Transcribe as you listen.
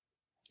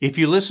If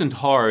you listened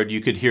hard,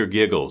 you could hear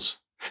giggles.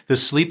 The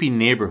sleepy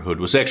neighborhood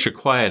was extra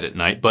quiet at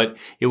night, but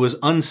it was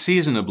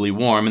unseasonably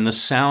warm and the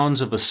sounds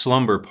of a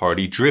slumber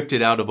party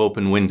drifted out of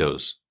open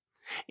windows.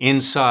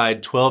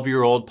 Inside,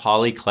 12-year-old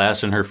Polly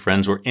Klaas and her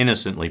friends were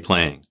innocently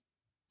playing.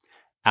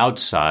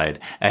 Outside,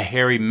 a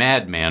hairy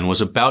madman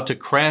was about to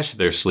crash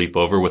their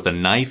sleepover with a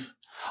knife,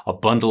 a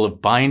bundle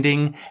of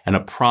binding, and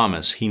a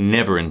promise he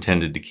never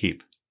intended to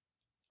keep.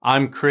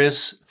 I'm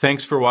Chris.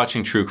 Thanks for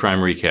watching True Crime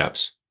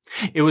Recaps.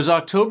 It was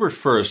October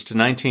 1st,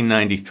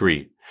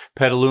 1993,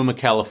 Petaluma,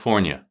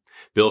 California.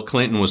 Bill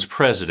Clinton was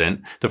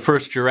president, the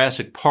first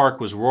Jurassic Park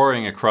was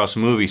roaring across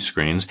movie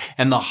screens,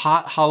 and the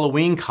hot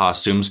Halloween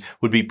costumes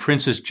would be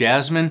Princess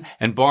Jasmine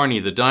and Barney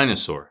the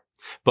dinosaur.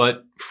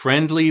 But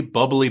friendly,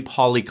 bubbly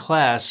Polly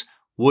Klaas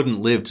wouldn't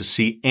live to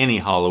see any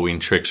Halloween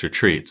tricks or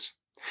treats.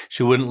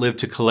 She wouldn't live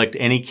to collect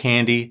any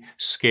candy,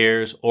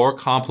 scares, or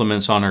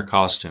compliments on her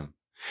costume.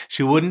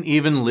 She wouldn't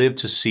even live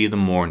to see the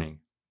morning.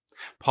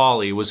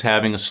 Polly was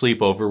having a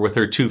sleepover with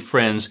her two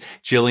friends,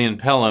 Jillian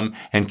Pelham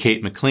and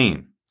Kate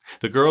McLean.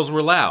 The girls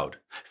were loud,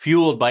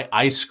 fueled by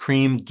ice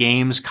cream,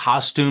 games,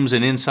 costumes,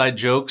 and inside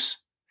jokes.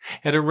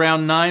 At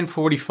around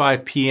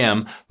 9:45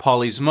 p.m.,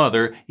 Polly's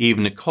mother, Eve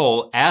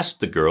Nicole, asked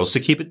the girls to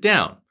keep it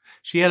down.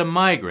 She had a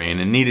migraine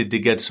and needed to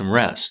get some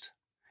rest.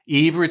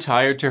 Eve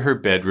retired to her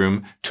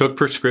bedroom, took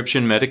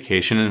prescription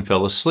medication, and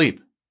fell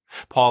asleep.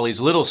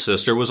 Polly's little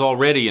sister was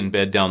already in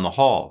bed down the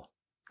hall.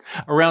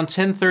 Around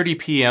 10:30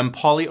 p.m.,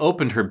 Polly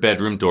opened her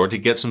bedroom door to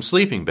get some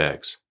sleeping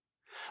bags.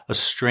 A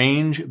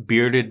strange,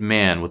 bearded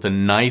man with a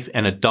knife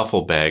and a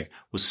duffel bag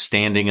was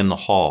standing in the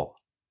hall.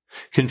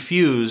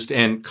 Confused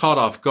and caught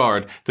off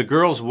guard, the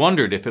girls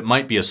wondered if it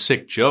might be a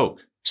sick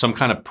joke, some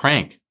kind of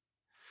prank.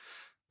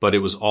 But it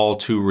was all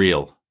too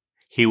real.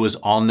 He was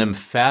on them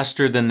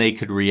faster than they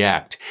could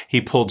react.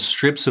 He pulled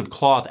strips of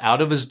cloth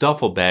out of his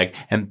duffel bag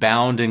and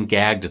bound and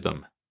gagged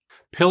them.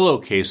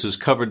 Pillowcases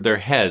covered their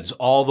heads.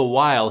 All the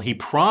while, he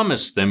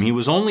promised them he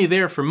was only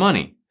there for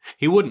money.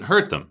 He wouldn't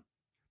hurt them.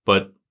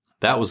 But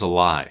that was a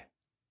lie.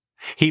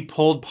 He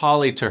pulled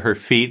Polly to her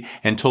feet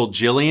and told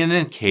Jillian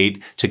and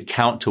Kate to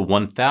count to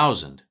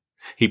 1,000.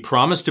 He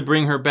promised to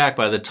bring her back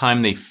by the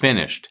time they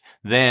finished.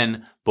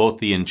 Then, both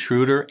the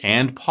intruder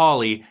and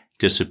Polly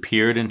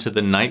disappeared into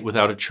the night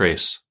without a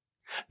trace.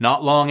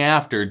 Not long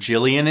after,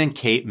 Jillian and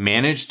Kate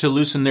managed to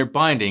loosen their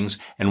bindings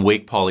and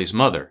wake Polly's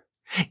mother.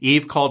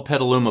 Eve called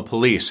Petaluma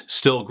police,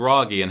 still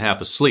groggy and half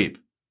asleep.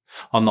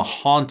 On the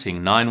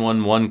haunting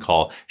 911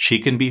 call, she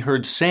can be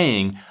heard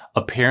saying,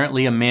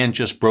 "Apparently a man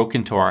just broke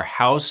into our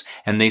house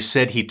and they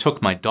said he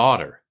took my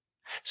daughter."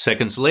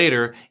 Seconds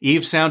later,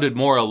 Eve sounded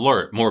more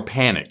alert, more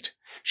panicked.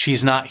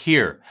 "She's not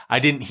here. I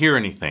didn't hear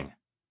anything."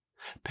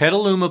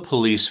 Petaluma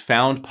police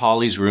found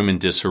Polly's room in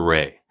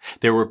disarray.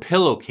 There were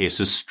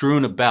pillowcases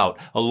strewn about,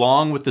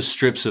 along with the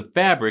strips of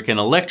fabric and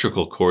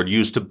electrical cord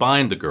used to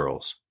bind the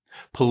girls.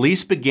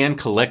 Police began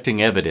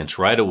collecting evidence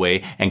right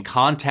away and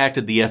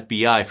contacted the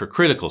FBI for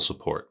critical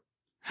support.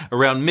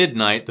 Around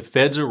midnight, the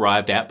feds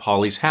arrived at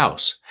Polly's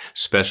house.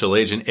 Special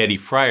Agent Eddie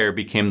Fryer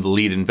became the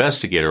lead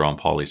investigator on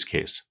Polly's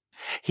case.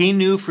 He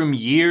knew from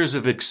years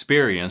of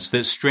experience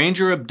that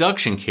stranger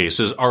abduction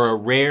cases are a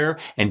rare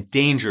and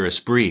dangerous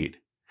breed.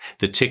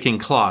 The ticking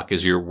clock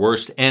is your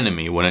worst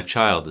enemy when a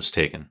child is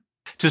taken.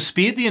 To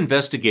speed the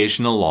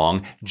investigation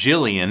along,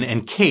 Jillian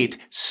and Kate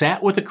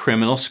sat with a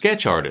criminal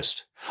sketch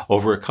artist.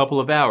 Over a couple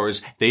of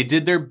hours, they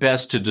did their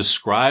best to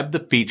describe the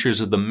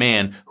features of the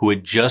man who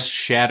had just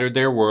shattered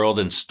their world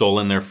and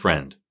stolen their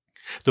friend.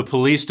 The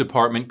police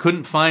department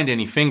couldn't find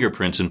any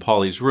fingerprints in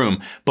Polly's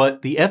room,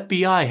 but the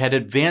FBI had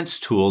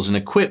advanced tools and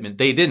equipment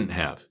they didn't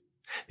have.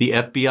 The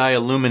FBI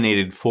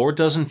illuminated 4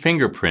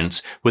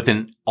 fingerprints with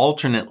an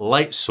alternate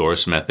light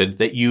source method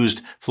that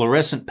used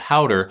fluorescent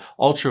powder,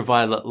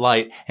 ultraviolet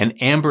light, and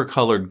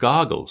amber-colored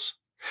goggles.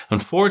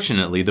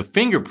 Unfortunately, the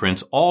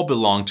fingerprints all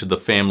belonged to the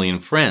family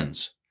and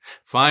friends.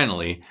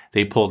 Finally,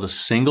 they pulled a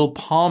single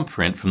palm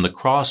print from the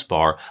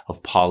crossbar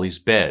of Polly's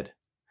bed.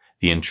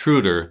 The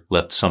intruder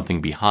left something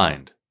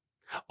behind.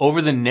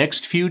 Over the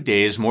next few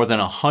days, more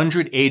than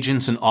 100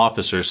 agents and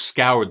officers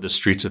scoured the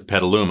streets of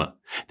Petaluma.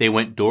 They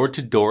went door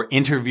to door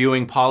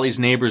interviewing Polly's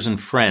neighbors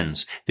and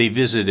friends. They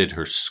visited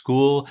her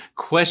school,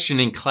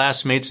 questioning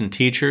classmates and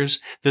teachers.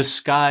 The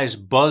skies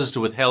buzzed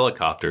with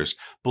helicopters.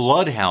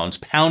 Bloodhounds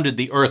pounded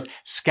the earth,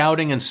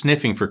 scouting and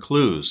sniffing for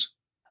clues.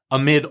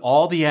 Amid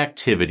all the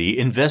activity,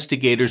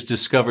 investigators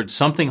discovered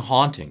something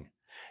haunting.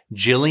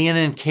 Jillian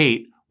and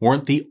Kate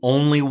weren't the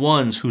only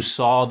ones who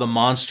saw the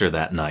monster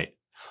that night.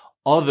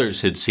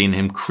 Others had seen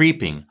him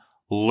creeping,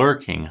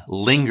 lurking,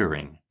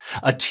 lingering.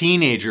 A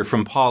teenager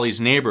from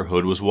Polly's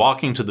neighborhood was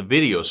walking to the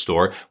video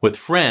store with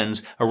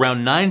friends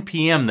around 9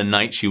 p.m. the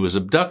night she was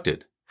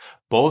abducted.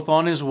 Both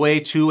on his way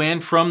to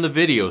and from the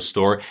video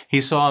store, he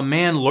saw a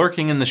man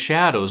lurking in the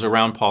shadows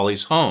around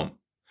Polly's home.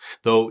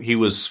 Though he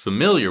was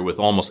familiar with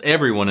almost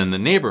everyone in the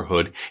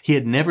neighborhood, he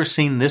had never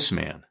seen this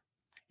man.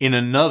 In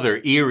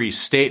another eerie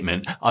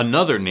statement,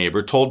 another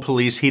neighbor told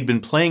police he'd been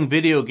playing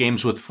video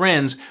games with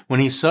friends when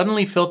he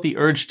suddenly felt the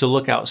urge to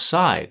look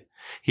outside.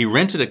 He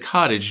rented a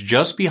cottage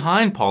just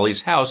behind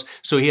Polly's house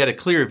so he had a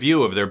clear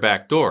view of their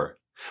back door.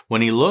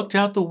 When he looked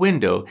out the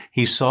window,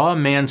 he saw a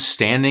man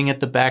standing at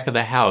the back of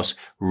the house,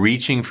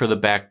 reaching for the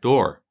back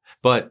door.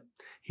 But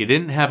he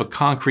didn't have a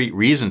concrete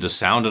reason to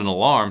sound an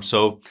alarm,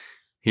 so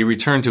he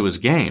returned to his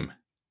game.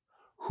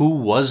 Who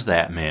was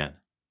that man?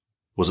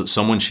 Was it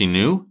someone she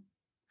knew?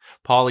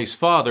 Polly's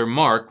father,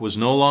 Mark, was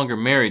no longer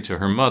married to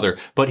her mother,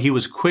 but he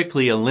was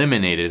quickly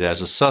eliminated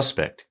as a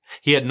suspect.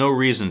 He had no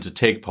reason to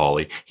take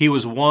Polly. He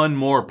was one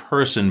more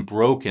person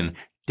broken,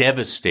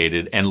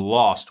 devastated, and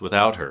lost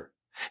without her.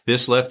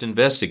 This left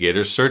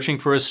investigators searching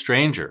for a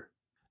stranger.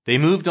 They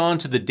moved on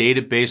to the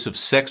database of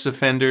sex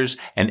offenders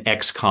and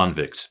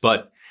ex-convicts,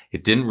 but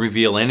it didn't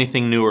reveal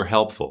anything new or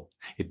helpful.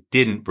 It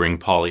didn't bring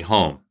Polly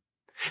home.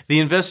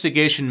 The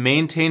investigation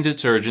maintained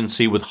its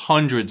urgency with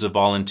hundreds of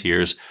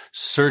volunteers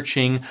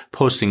searching,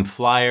 posting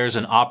flyers,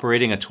 and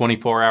operating a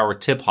 24-hour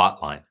tip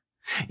hotline.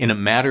 In a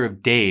matter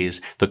of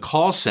days, the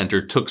call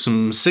center took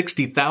some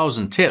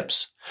 60,000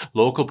 tips.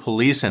 Local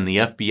police and the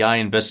FBI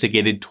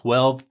investigated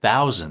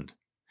 12,000.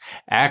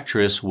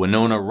 Actress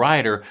Winona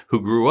Ryder,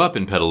 who grew up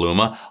in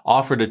Petaluma,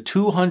 offered a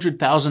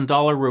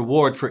 $200,000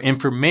 reward for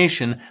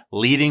information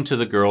leading to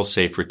the girl's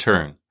safe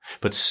return.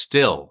 But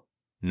still,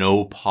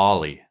 no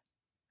Polly.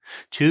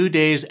 2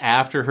 days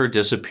after her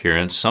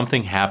disappearance,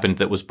 something happened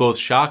that was both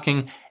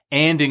shocking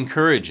and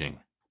encouraging.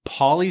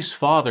 Polly's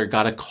father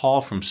got a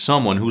call from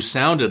someone who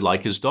sounded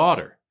like his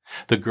daughter.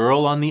 The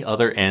girl on the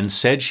other end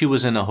said she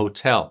was in a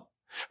hotel.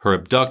 Her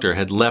abductor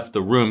had left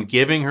the room,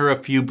 giving her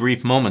a few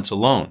brief moments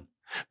alone.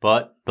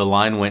 But the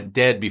line went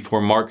dead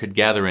before Mark could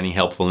gather any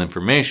helpful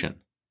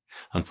information.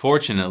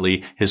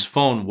 Unfortunately, his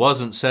phone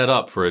wasn't set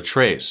up for a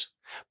trace.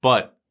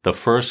 But the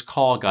first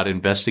call got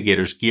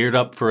investigators geared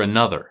up for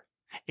another.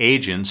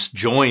 Agents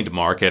joined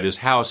Mark at his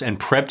house and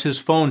prepped his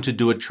phone to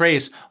do a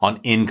trace on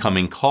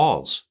incoming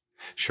calls.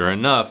 Sure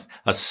enough,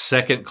 a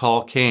second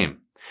call came.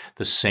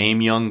 The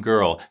same young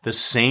girl, the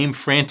same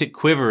frantic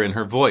quiver in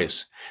her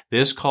voice.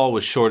 This call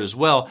was short as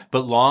well,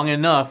 but long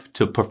enough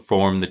to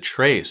perform the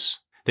trace.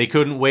 They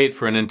couldn't wait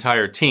for an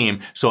entire team,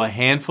 so a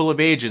handful of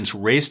agents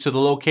raced to the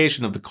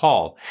location of the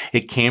call.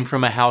 It came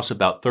from a house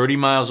about 30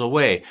 miles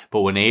away,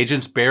 but when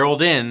agents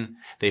barreled in,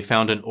 they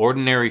found an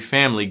ordinary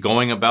family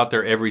going about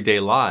their everyday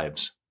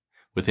lives.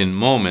 Within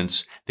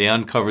moments, they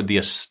uncovered the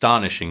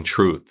astonishing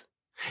truth.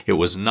 It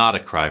was not a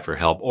cry for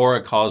help or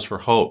a cause for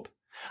hope.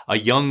 A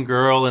young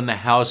girl in the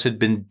house had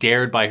been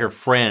dared by her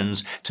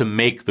friends to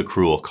make the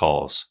cruel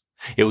calls.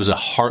 It was a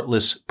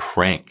heartless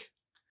prank.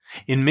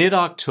 In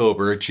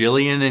mid-October,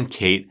 Jillian and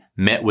Kate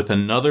met with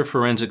another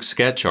forensic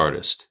sketch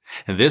artist.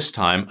 And this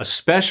time, a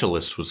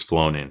specialist was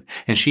flown in,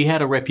 and she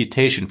had a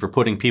reputation for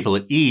putting people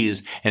at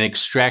ease and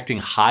extracting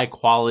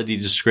high-quality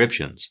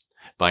descriptions.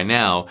 By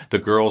now, the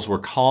girls were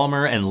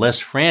calmer and less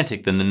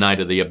frantic than the night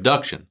of the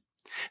abduction.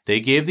 They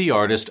gave the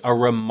artist a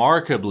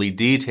remarkably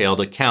detailed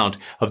account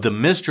of the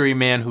mystery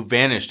man who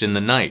vanished in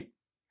the night.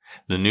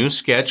 The new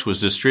sketch was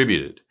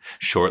distributed.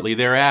 Shortly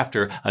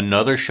thereafter,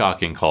 another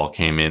shocking call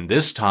came in,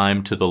 this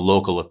time to the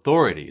local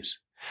authorities.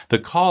 The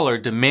caller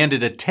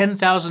demanded a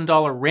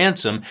 $10,000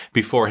 ransom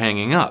before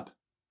hanging up.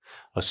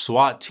 A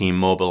SWAT team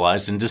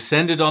mobilized and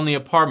descended on the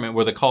apartment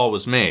where the call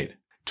was made.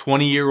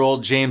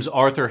 20-year-old James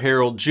Arthur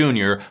Harold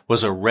Jr.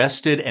 was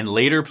arrested and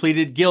later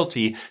pleaded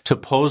guilty to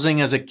posing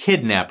as a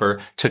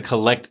kidnapper to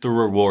collect the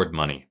reward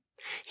money.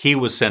 He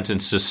was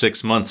sentenced to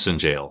 6 months in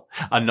jail.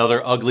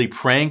 Another ugly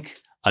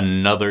prank,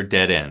 another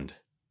dead end.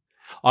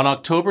 On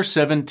October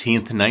 17,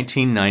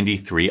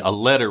 1993, a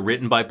letter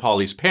written by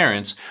Polly's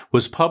parents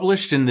was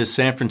published in the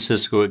San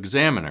Francisco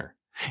Examiner.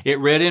 It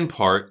read in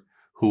part,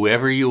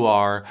 "Whoever you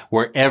are,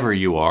 wherever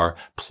you are,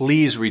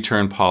 please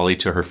return Polly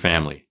to her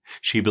family.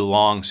 She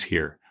belongs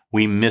here.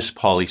 We miss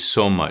Polly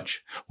so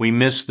much. We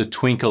miss the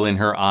twinkle in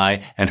her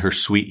eye and her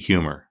sweet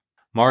humor."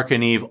 Mark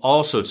and Eve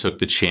also took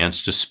the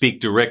chance to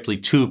speak directly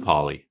to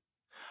Polly.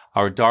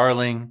 "Our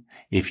darling,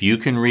 if you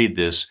can read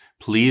this,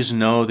 please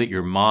know that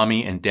your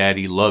mommy and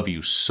daddy love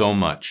you so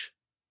much."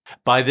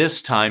 By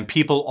this time,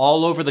 people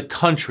all over the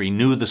country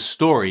knew the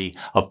story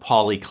of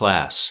Polly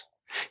Klaas.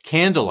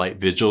 Candlelight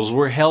vigils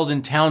were held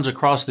in towns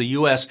across the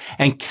U.S.,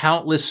 and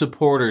countless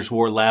supporters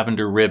wore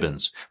lavender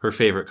ribbons, her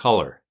favorite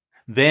color.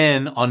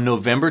 Then, on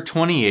November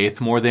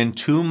 28th, more than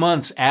 2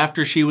 months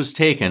after she was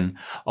taken,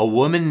 a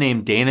woman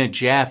named Dana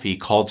Jaffe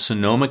called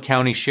Sonoma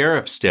County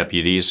Sheriff's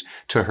deputies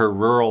to her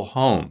rural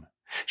home.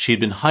 She'd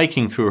been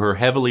hiking through her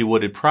heavily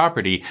wooded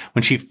property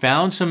when she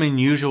found some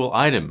unusual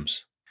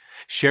items.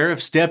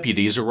 Sheriff's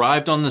deputies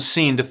arrived on the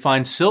scene to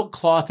find silk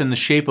cloth in the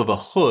shape of a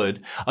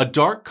hood, a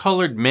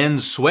dark-colored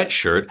men's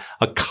sweatshirt,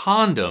 a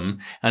condom,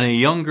 and a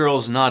young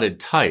girl's knotted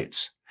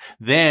tights.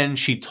 Then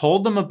she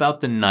told them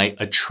about the night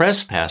a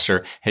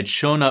trespasser had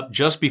shown up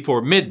just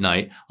before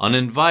midnight,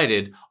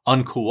 uninvited,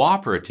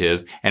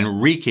 uncooperative,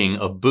 and reeking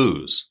of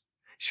booze.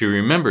 She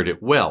remembered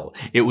it well.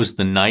 It was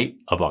the night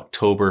of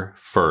October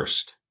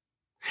 1st.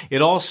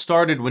 It all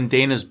started when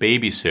Dana's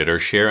babysitter,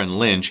 Sharon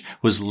Lynch,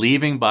 was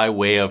leaving by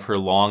way of her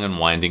long and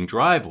winding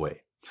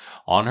driveway.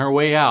 On her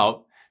way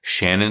out,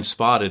 Shannon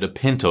spotted a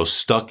Pinto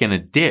stuck in a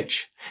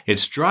ditch.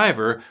 Its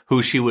driver,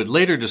 who she would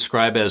later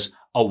describe as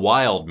a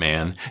wild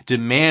man,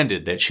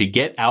 demanded that she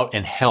get out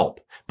and help,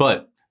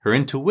 but her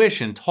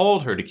intuition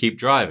told her to keep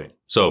driving,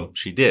 so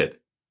she did.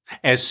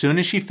 As soon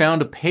as she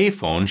found a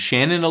payphone,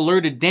 Shannon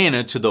alerted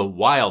Dana to the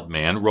wild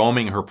man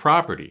roaming her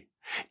property.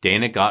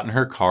 Dana got in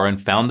her car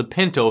and found the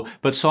Pinto,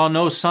 but saw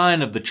no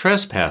sign of the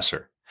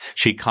trespasser.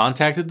 She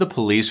contacted the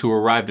police, who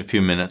arrived a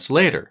few minutes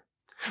later.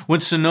 When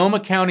Sonoma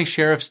County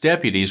Sheriff's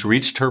deputies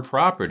reached her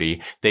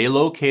property, they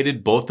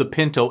located both the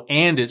Pinto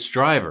and its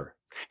driver.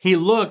 He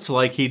looked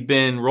like he'd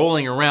been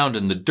rolling around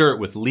in the dirt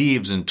with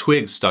leaves and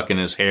twigs stuck in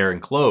his hair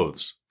and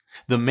clothes.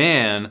 The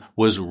man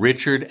was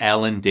Richard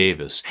Allen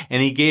Davis,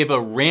 and he gave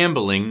a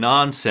rambling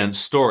nonsense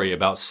story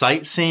about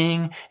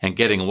sightseeing and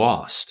getting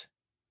lost.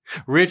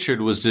 Richard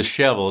was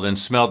disheveled and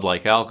smelled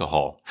like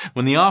alcohol.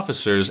 When the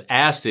officers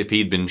asked if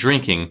he'd been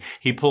drinking,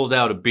 he pulled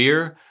out a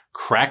beer,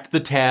 cracked the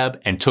tab,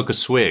 and took a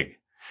swig.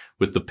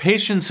 With the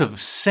patience of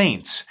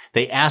saints,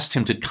 they asked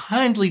him to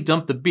kindly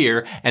dump the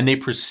beer, and they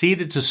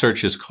proceeded to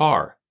search his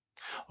car.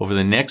 Over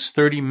the next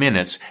 30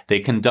 minutes, they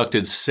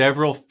conducted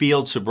several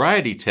field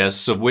sobriety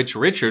tests, of which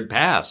Richard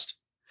passed.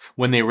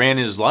 When they ran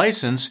his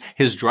license,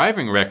 his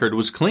driving record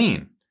was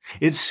clean.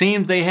 It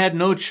seemed they had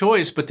no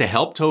choice but to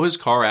help tow his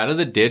car out of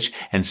the ditch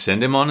and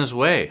send him on his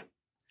way.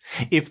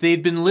 If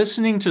they'd been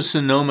listening to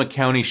Sonoma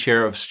County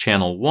Sheriff's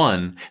Channel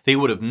 1, they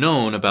would have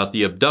known about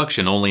the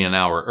abduction only an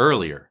hour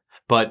earlier.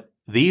 But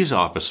these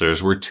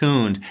officers were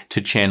tuned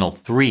to Channel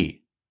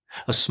 3,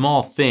 a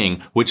small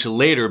thing which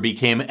later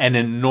became an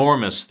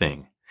enormous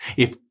thing.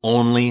 If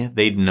only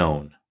they'd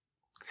known.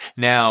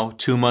 Now,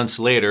 2 months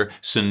later,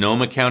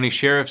 Sonoma County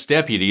Sheriff's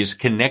deputies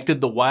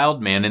connected the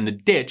wild man in the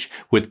ditch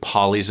with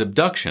Polly's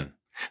abduction.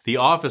 The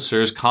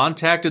officers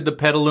contacted the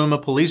Petaluma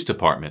Police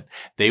Department.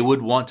 They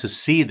would want to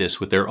see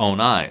this with their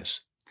own eyes.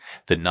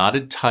 The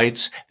knotted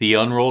tights, the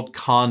unrolled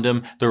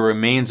condom, the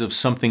remains of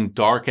something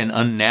dark and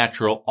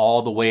unnatural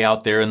all the way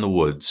out there in the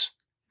woods.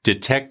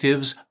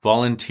 Detectives,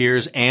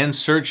 volunteers, and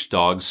search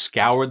dogs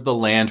scoured the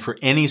land for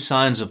any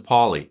signs of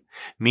Polly.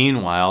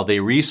 Meanwhile, they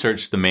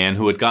researched the man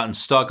who had gotten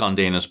stuck on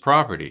Dana's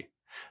property.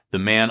 The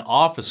man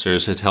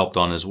officers had helped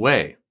on his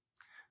way.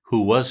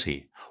 Who was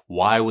he?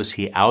 Why was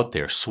he out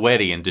there,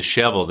 sweaty and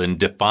disheveled and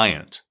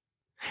defiant?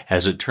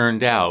 As it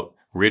turned out,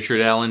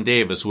 Richard Allen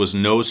Davis was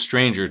no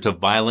stranger to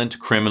violent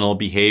criminal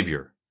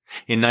behavior.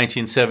 In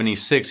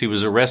 1976, he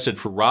was arrested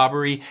for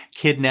robbery,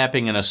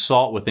 kidnapping, and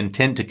assault with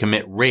intent to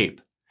commit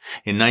rape.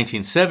 In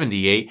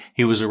 1978,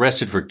 he was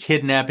arrested for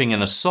kidnapping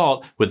and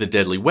assault with a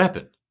deadly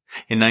weapon.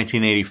 In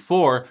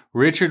 1984,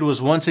 Richard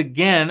was once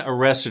again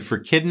arrested for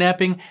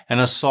kidnapping and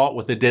assault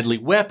with a deadly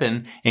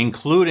weapon,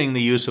 including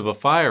the use of a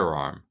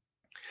firearm.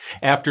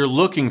 After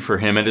looking for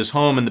him at his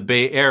home in the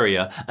Bay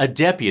Area, a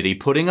deputy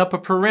putting up a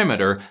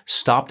perimeter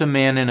stopped a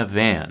man in a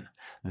van.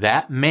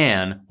 That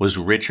man was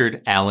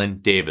Richard Allen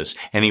Davis,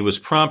 and he was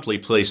promptly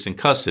placed in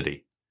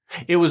custody.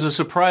 It was a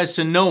surprise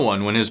to no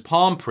one when his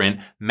palm print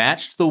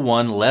matched the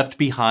one left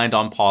behind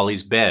on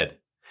Polly's bed.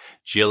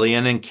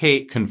 Jillian and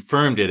Kate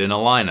confirmed it in a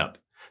lineup.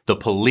 The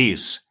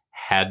police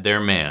had their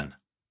man.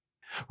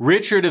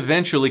 Richard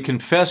eventually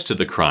confessed to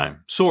the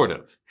crime, sort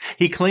of.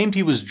 He claimed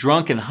he was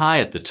drunk and high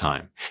at the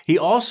time. He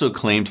also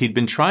claimed he'd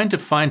been trying to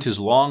find his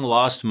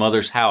long-lost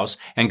mother's house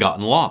and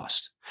gotten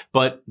lost.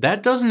 But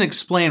that doesn't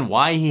explain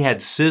why he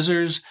had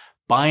scissors,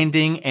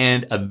 binding,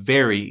 and a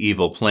very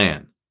evil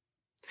plan.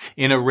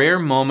 In a rare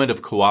moment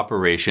of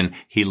cooperation,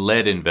 he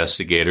led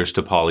investigators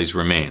to Polly's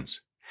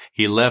remains.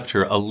 He left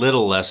her a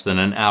little less than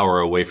an hour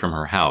away from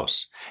her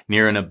house,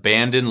 near an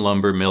abandoned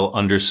lumber mill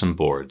under some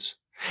boards.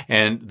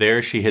 And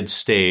there she had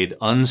stayed,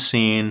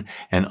 unseen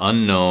and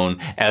unknown,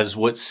 as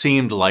what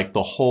seemed like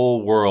the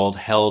whole world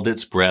held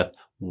its breath,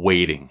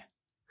 waiting.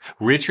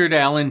 Richard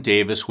Allen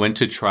Davis went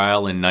to trial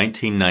in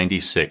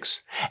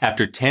 1996.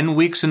 After 10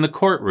 weeks in the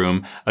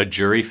courtroom, a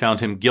jury found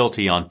him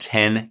guilty on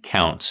 10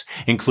 counts,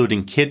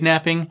 including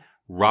kidnapping,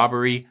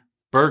 robbery,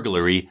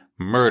 burglary,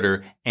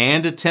 murder,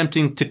 and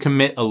attempting to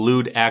commit a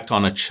lewd act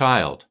on a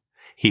child.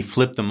 He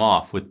flipped them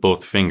off with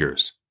both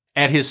fingers.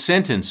 At his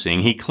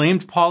sentencing, he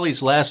claimed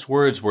Polly's last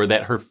words were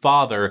that her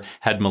father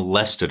had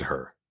molested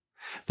her.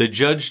 The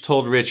judge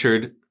told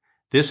Richard,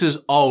 "This is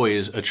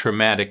always a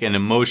traumatic and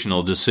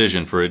emotional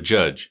decision for a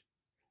judge.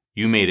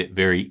 You made it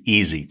very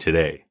easy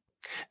today."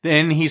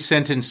 Then he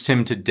sentenced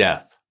him to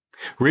death.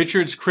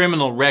 Richard's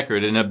criminal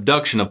record and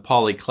abduction of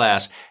Polly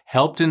Klaas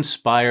helped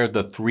inspire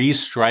the 3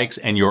 strikes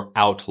and you're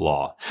out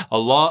law, a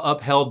law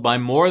upheld by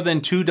more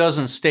than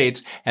 24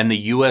 states and the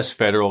U.S.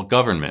 federal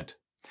government.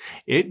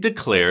 It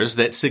declares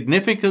that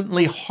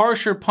significantly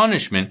harsher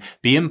punishment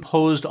be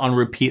imposed on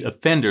repeat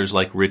offenders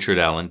like Richard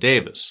Allen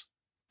Davis.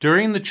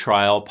 During the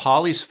trial,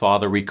 Polly's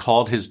father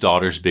recalled his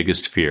daughter's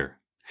biggest fear.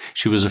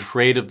 She was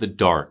afraid of the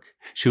dark.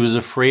 She was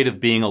afraid of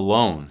being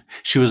alone.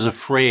 She was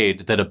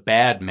afraid that a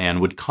bad man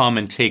would come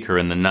and take her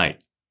in the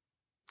night.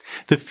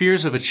 The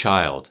fears of a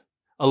child,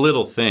 a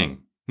little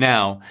thing.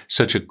 Now,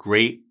 such a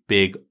great,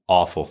 big,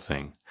 awful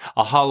thing.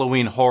 A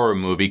Halloween horror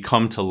movie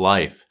come to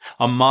life.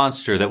 A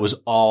monster that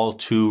was all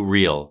too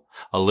real.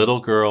 A little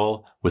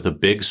girl with a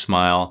big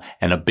smile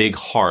and a big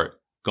heart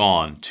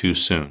gone too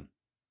soon.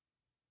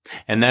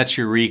 And that's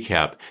your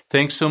recap.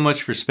 Thanks so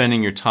much for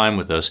spending your time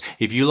with us.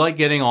 If you like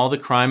getting all the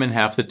crime in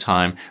half the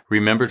time,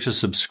 remember to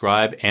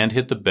subscribe and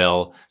hit the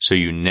bell so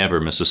you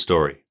never miss a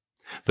story.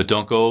 But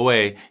don't go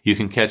away. You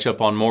can catch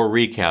up on more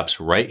recaps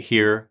right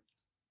here,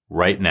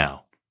 right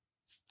now.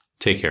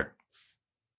 Take care.